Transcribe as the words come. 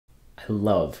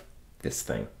love this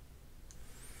thing.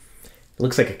 It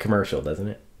looks like a commercial, doesn't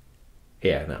it?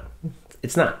 Yeah, no,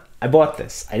 it's not. I bought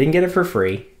this. I didn't get it for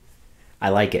free. I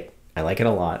like it. I like it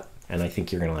a lot, and I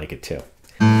think you're gonna like it too.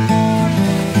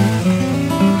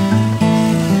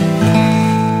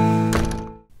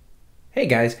 Hey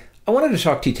guys, I wanted to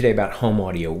talk to you today about home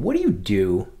audio. What do you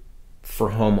do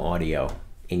for home audio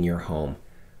in your home?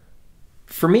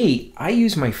 For me, I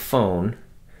use my phone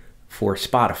for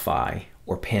Spotify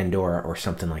or Pandora or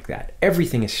something like that.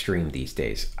 Everything is streamed these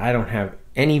days. I don't have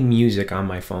any music on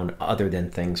my phone other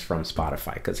than things from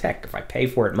Spotify, because heck, if I pay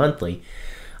for it monthly,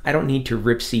 I don't need to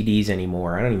rip CDs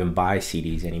anymore. I don't even buy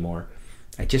CDs anymore.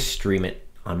 I just stream it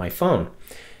on my phone.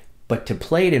 But to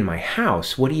play it in my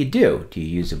house, what do you do? Do you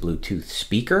use a Bluetooth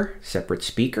speaker, separate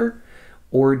speaker?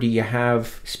 Or do you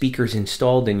have speakers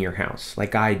installed in your house,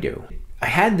 like I do? I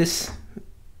had this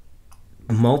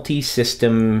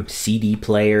multi-system CD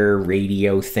player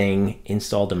radio thing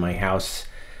installed in my house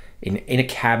in a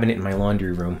cabinet in my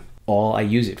laundry room. All I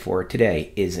use it for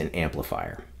today is an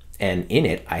amplifier. And in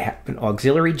it, I have an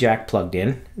auxiliary jack plugged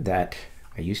in that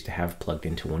I used to have plugged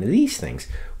into one of these things,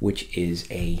 which is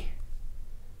a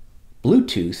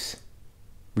Bluetooth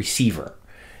receiver.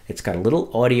 It's got a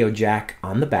little audio jack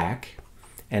on the back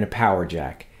and a power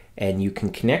jack, and you can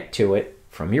connect to it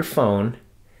from your phone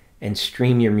and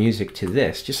stream your music to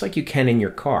this, just like you can in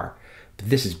your car. But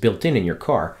this is built in your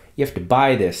car. You have to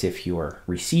buy this if your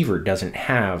receiver doesn't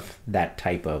have that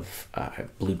type of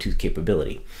Bluetooth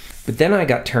capability. But then I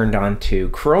got turned on to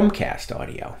Chromecast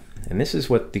audio, and this is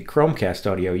what the Chromecast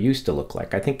audio used to look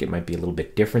like. I think it might be a little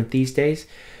bit different these days,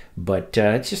 but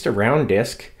it's just a round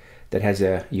disc that has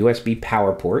a USB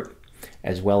power port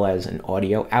as well as an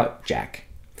audio out jack.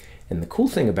 And the cool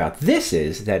thing about this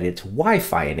is that it's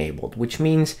Wi-Fi enabled, which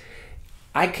means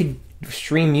I could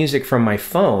stream music from my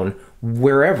phone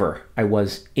wherever I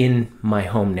was in my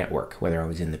home network, whether I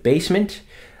was in the basement,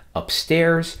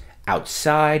 upstairs,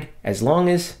 outside. As long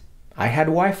as I had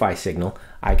a Wi-Fi signal,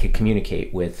 I could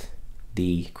communicate with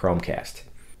the Chromecast.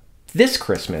 This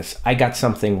Christmas, I got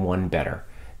something one better.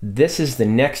 This is the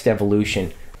next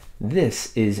evolution.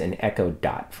 This is an Echo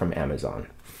Dot from Amazon.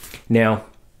 Now,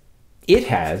 it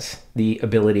has the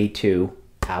ability to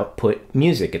output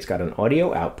music. It's got an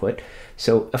audio output.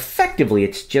 So effectively,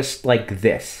 it's just like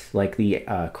this, like the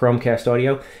Chromecast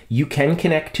audio. You can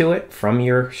connect to it from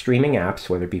your streaming apps,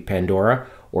 whether it be Pandora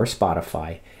or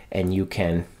Spotify, and you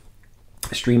can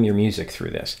stream your music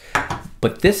through this.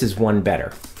 But this is one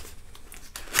better.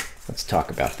 Let's talk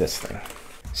about this thing.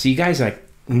 So you guys, I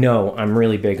know I'm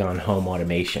really big on home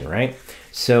automation, right?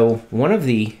 So one of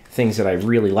the things that I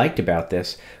really liked about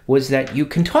this was that you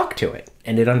can talk to it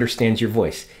and it understands your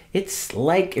voice. It's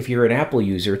like, if you're an Apple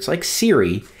user, it's like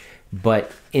Siri,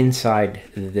 but inside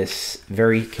this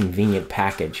very convenient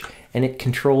package. And it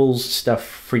controls stuff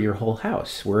for your whole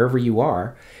house. Wherever you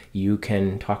are, you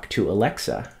can talk to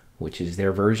Alexa, which is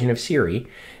their version of Siri,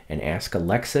 and ask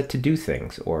Alexa to do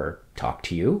things, or talk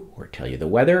to you, or tell you the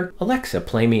weather. Alexa,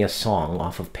 play me a song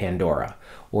off of Pandora,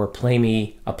 or play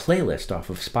me a playlist off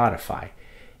of Spotify.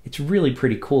 It's really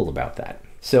pretty cool about that.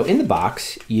 So in the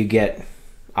box, you get,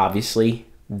 obviously,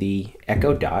 the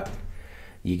Echo Dot.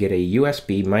 You get a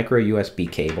USB, micro USB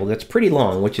cable that's pretty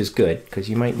long, which is good, because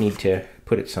you might need to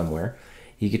put it somewhere.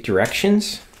 You get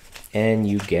directions, and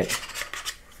you get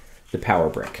the power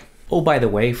brick. Oh, by the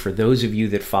way, for those of you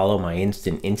that follow my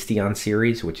INSTEON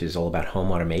series, which is all about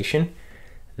home automation,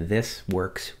 this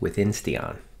works with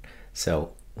INSTEON.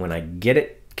 So when I get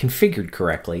it configured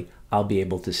correctly, I'll be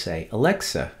able to say,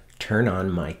 Alexa, turn on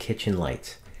my kitchen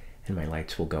lights, and my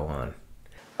lights will go on.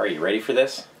 Are you ready for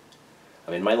this?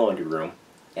 I'm in my laundry room,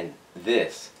 and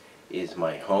this is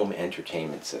my home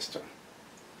entertainment system.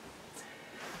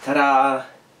 Ta-da!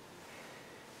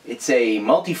 It's a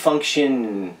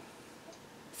multifunction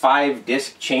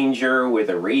 5-disc changer with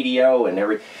a radio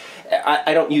and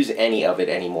I don't use any of it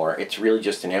anymore. It's really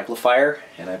just an amplifier,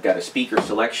 and I've got a speaker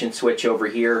selection switch over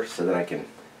here so that I can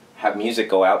have music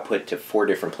go output to 4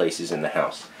 different places in the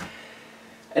house.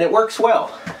 And it works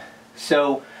well.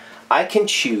 So I can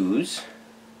choose,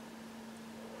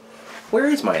 where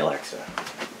is my Alexa?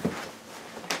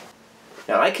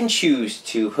 Now I can choose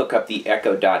to hook up the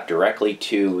Echo Dot directly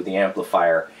to the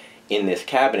amplifier in this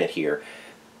cabinet here.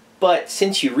 But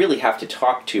since you really have to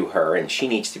talk to her and she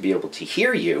needs to be able to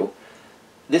hear you,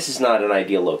 this is not an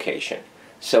ideal location.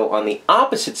 So on the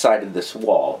opposite side of this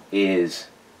wall is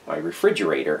my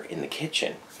refrigerator in the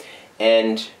kitchen.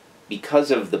 And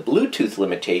because of the Bluetooth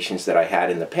limitations that I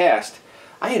had in the past,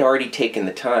 I had already taken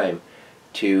the time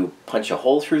to punch a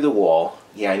hole through the wall.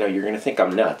 Yeah, I know you're going to think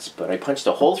I'm nuts, but I punched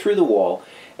a hole through the wall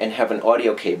and have an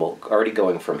audio cable already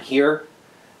going from here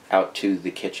out to the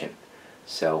kitchen.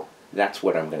 So that's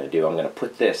what I'm going to do. I'm going to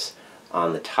put this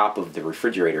on the top of the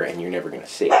refrigerator and you're never going to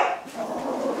see it.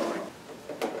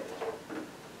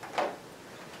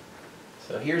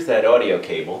 So here's that audio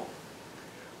cable.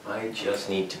 I just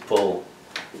need to pull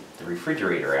the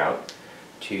refrigerator out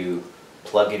to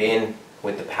plug it in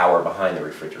with the power behind the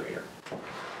refrigerator.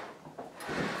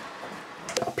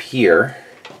 Up here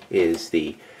is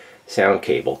the sound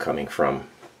cable coming from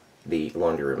the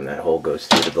laundry room. That hole goes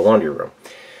through to the laundry room.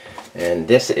 And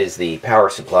this is the power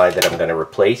supply that I'm going to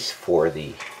replace for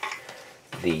the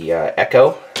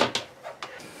Echo.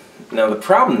 Now the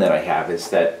problem that I have is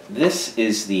that this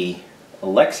is the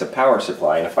Alexa power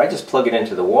supply, and if I just plug it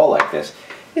into the wall like this,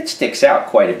 it sticks out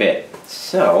quite a bit.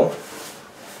 So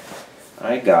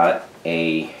I got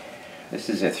this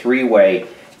is a three-way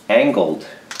angled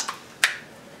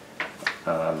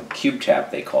cube tap,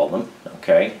 they call them.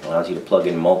 Okay, allows you to plug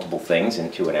in multiple things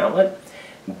into an outlet,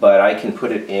 but I can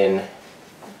put it in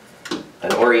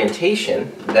an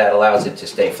orientation that allows it to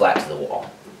stay flat to the wall.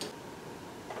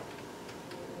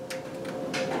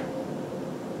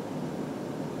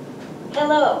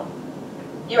 Hello.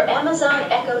 Your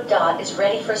Amazon Echo Dot is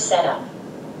ready for setup.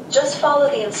 Just follow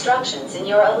the instructions in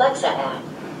your Alexa app.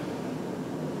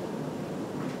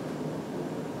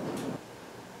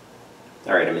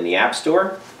 Alright, I'm in the App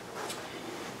Store,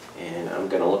 and I'm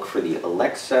going to look for the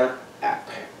Alexa app.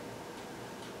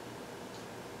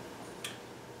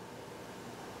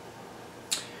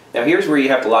 Now here's where you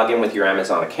have to log in with your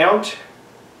Amazon account.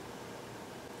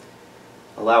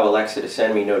 Allow Alexa to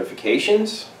send me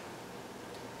notifications,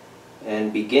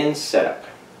 and begin setup.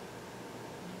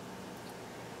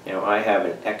 Now I have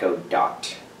an Echo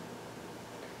Dot,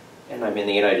 and I'm in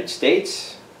the United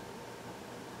States.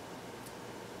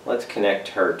 Let's connect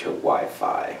her to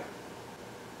Wi-Fi.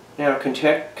 Now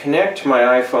connect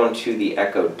my iPhone to the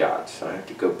Echo Dot. So I have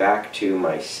to go back to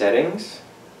my settings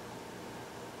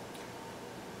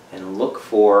and look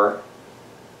for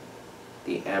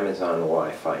the Amazon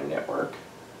Wi-Fi network.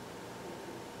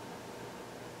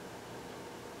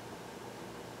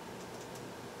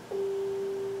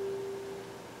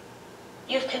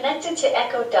 You've connected to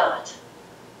Echo Dot.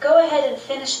 Go ahead and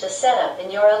finish the setup in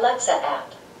your Alexa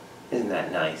app. Isn't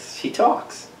that nice? She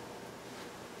talks.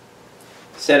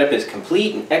 Setup is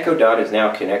complete and Echo Dot is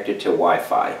now connected to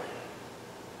Wi-Fi.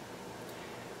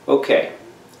 Okay,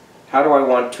 how do I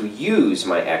want to use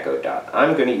my Echo Dot?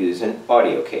 I'm going to use an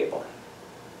audio cable.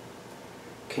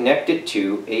 Connect it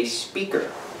to a speaker.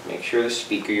 Make sure the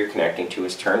speaker you're connecting to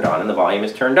is turned on and the volume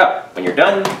is turned up. When you're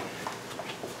done,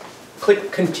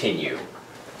 click Continue.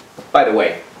 By the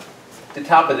way, the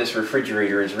top of this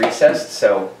refrigerator is recessed,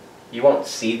 so you won't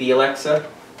see the Alexa,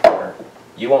 or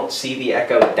you won't see the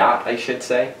Echo Dot, I should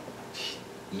say.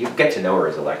 You get to know her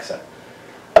as Alexa.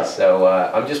 So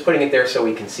I'm just putting it there so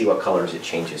we can see what colors it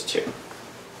changes to.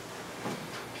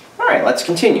 Alright, let's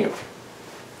continue.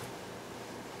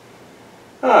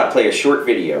 Play a short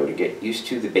video to get used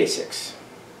to the basics.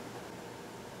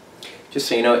 Just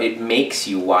so you know, it makes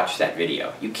you watch that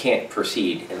video. You can't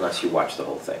proceed unless you watch the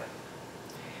whole thing.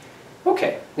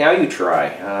 Okay, now you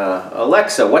try.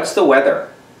 Alexa, what's the weather?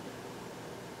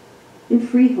 In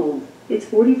Freehold, it's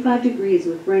 45 degrees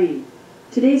with rain.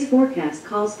 Today's forecast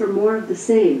calls for more of the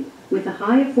same, with a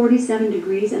high of 47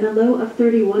 degrees and a low of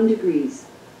 31 degrees.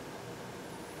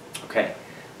 Okay,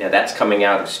 now that's coming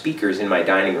out of speakers in my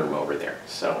dining room over there.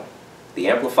 So the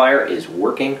amplifier is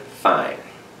working fine.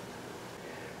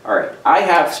 Alright, I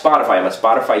have Spotify. I'm a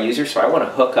Spotify user, so I want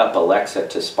to hook up Alexa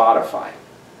to Spotify.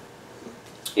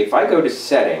 If I go to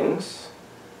Settings,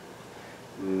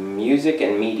 Music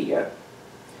and Media,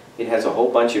 it has a whole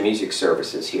bunch of music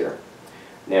services here.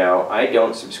 Now, I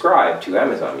don't subscribe to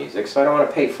Amazon Music, so I don't want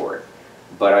to pay for it.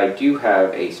 But I do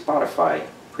have a Spotify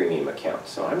premium account,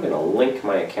 so I'm going to link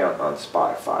my account on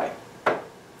Spotify.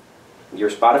 Your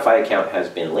Spotify account has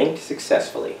been linked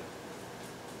successfully.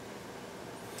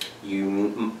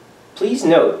 Please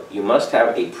note, you must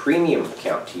have a premium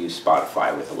account to use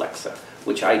Spotify with Alexa,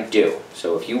 which I do.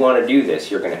 So if you want to do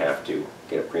this, you're going to have to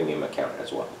get a premium account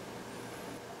as well.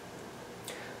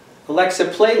 Alexa,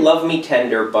 play Love Me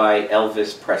Tender by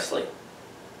Elvis Presley.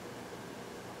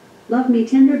 Love Me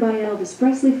Tender by Elvis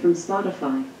Presley from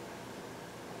Spotify.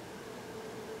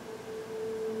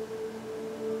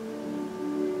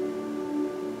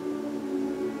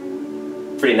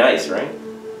 Pretty nice, right?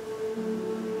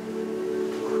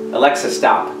 Alexa,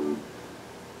 stop.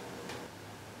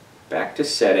 Back to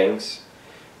Settings,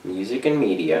 Music and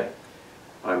Media.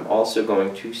 I'm also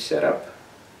going to set up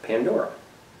Pandora.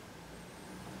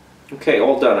 Okay,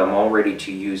 all done. I'm all ready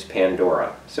to use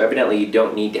Pandora. So evidently you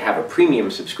don't need to have a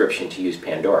premium subscription to use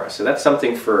Pandora. So that's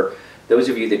something for those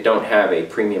of you that don't have a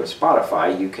premium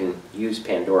Spotify. You can use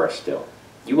Pandora still.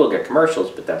 You will get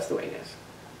commercials, but that's the way it is.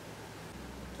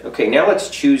 Okay, now let's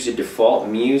choose a default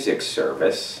music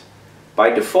service. By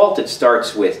default it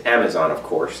starts with Amazon, of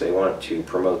course. They want to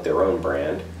promote their own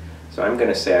brand. So I'm going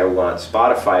to say I want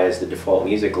Spotify as the default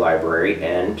music library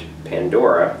and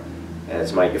Pandora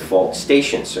as my default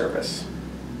station service.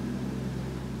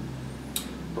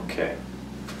 Okay.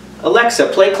 Alexa,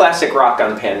 play classic rock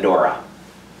on Pandora.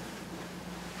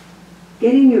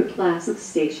 Getting your classic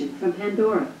station from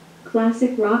Pandora.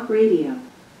 Classic Rock Radio.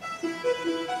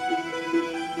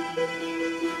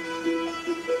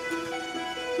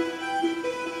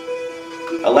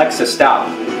 Alexa, stop.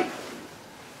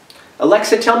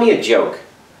 Alexa, tell me a joke.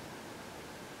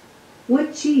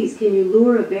 What cheese can you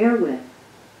lure a bear with?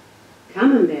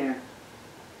 Camembert.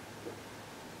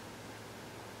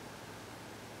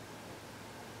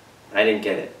 I didn't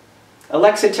get it.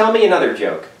 Alexa, tell me another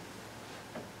joke.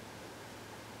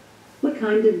 What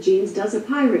kind of jeans does a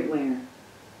pirate wear?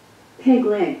 Peg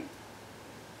leg.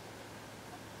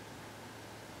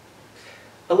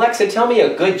 Alexa, tell me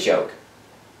a good joke.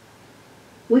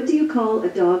 What do you call a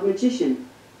dog magician?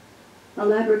 A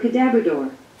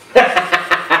labracadabrador.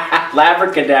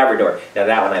 Labracadabrador. Now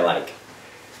that one I like.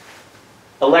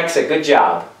 Alexa, good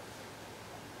job.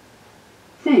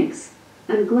 Thanks.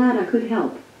 I'm glad I could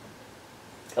help.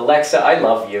 Alexa, I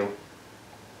love you.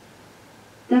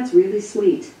 That's really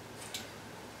sweet.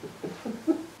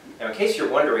 Now, in case you're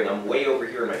wondering, I'm way over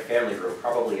here in my family room,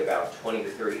 probably about 20 to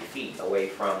 30 feet away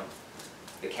from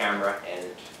the camera and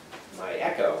my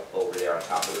Echo over there on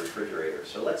top of the refrigerator.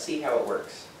 So let's see how it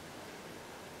works.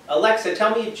 Alexa,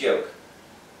 tell me a joke.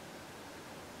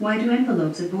 Why do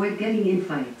envelopes avoid getting in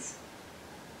fights?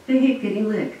 They hate getting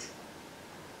licked.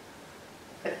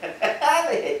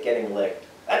 They hate getting licked.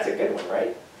 That's a good one,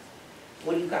 right?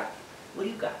 What do you got? What do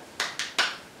you got?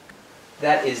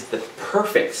 That is the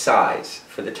perfect size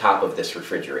for the top of this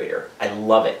refrigerator. I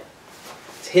love it.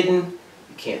 It's hidden,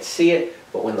 you can't see it,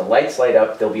 but when the lights light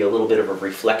up, there'll be a little bit of a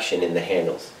reflection in the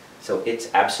handles. So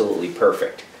it's absolutely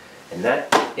perfect. And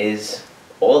that is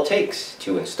all it takes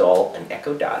to install an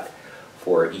Echo Dot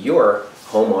for your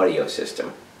home audio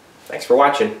system. Thanks for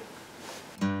watching.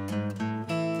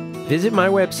 Visit my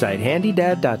website,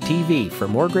 HandyDadTV, for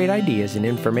more great ideas and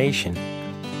information.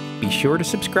 Be sure to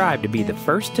subscribe to be the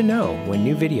first to know when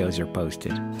new videos are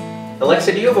posted.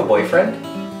 Alexa, do you have a boyfriend?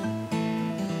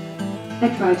 I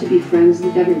try to be friends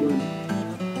with everyone.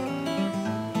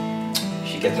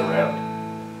 She gets around.